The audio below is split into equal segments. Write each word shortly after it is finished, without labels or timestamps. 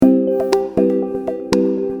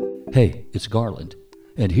Hey, it's Garland,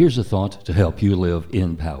 and here's a thought to help you live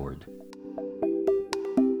empowered.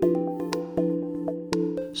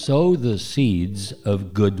 Sow the seeds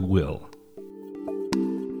of goodwill.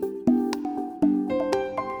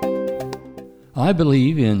 I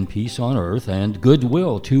believe in peace on earth and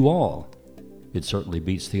goodwill to all. It certainly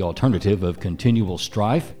beats the alternative of continual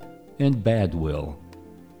strife and bad will.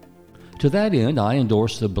 To that end, I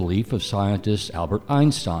endorse the belief of scientist Albert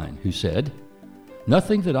Einstein, who said,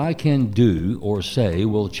 "Nothing that I can do or say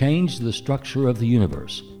will change the structure of the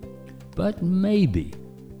universe. But maybe,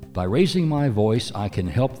 by raising my voice, I can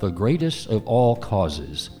help the greatest of all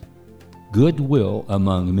causes, goodwill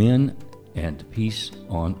among men and peace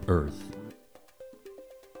on earth."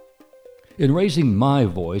 In raising my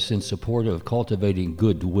voice in support of cultivating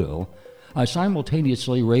goodwill, I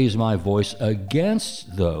simultaneously raise my voice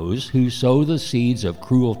against those who sow the seeds of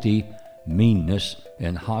cruelty, meanness,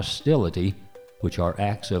 and hostility, which are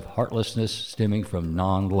acts of heartlessness stemming from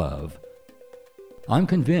non-love. I'm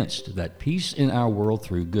convinced that peace in our world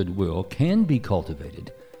through goodwill can be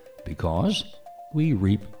cultivated because we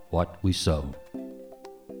reap what we sow.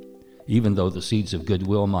 Even though the seeds of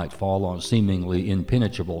goodwill might fall on seemingly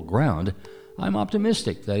impenetrable ground, I'm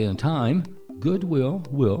optimistic that in time, goodwill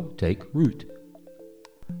will take root.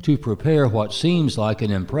 To prepare what seems like an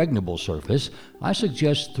impregnable surface, I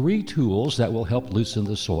suggest 3 tools that will help loosen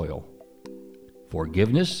the soil: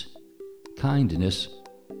 forgiveness, kindness,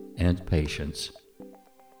 and patience.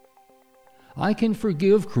 I can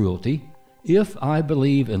forgive cruelty if I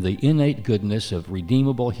believe in the innate goodness of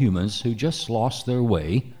redeemable humans who just lost their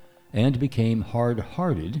way and became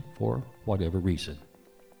hard-hearted for whatever reason.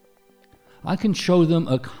 I can show them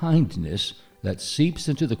a kindness that seeps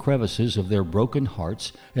into the crevices of their broken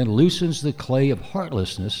hearts and loosens the clay of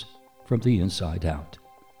heartlessness from the inside out.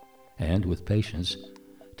 And with patience,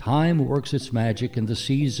 time works its magic and the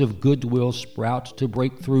seeds of goodwill sprout to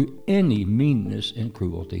break through any meanness and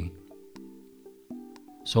cruelty.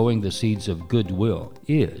 Sowing the seeds of goodwill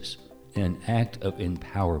is an act of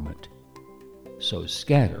empowerment. So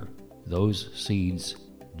scatter those seeds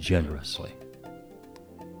generously.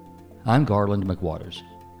 I'm Garland McWaters.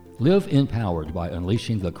 Live empowered by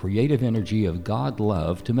unleashing the creative energy of God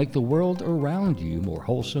love to make the world around you more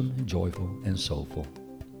wholesome, joyful, and soulful.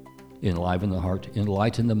 Enliven the heart,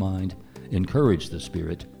 enlighten the mind, encourage the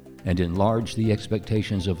spirit, and enlarge the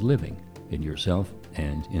expectations of living in yourself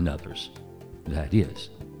and in others. That is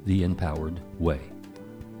the empowered way.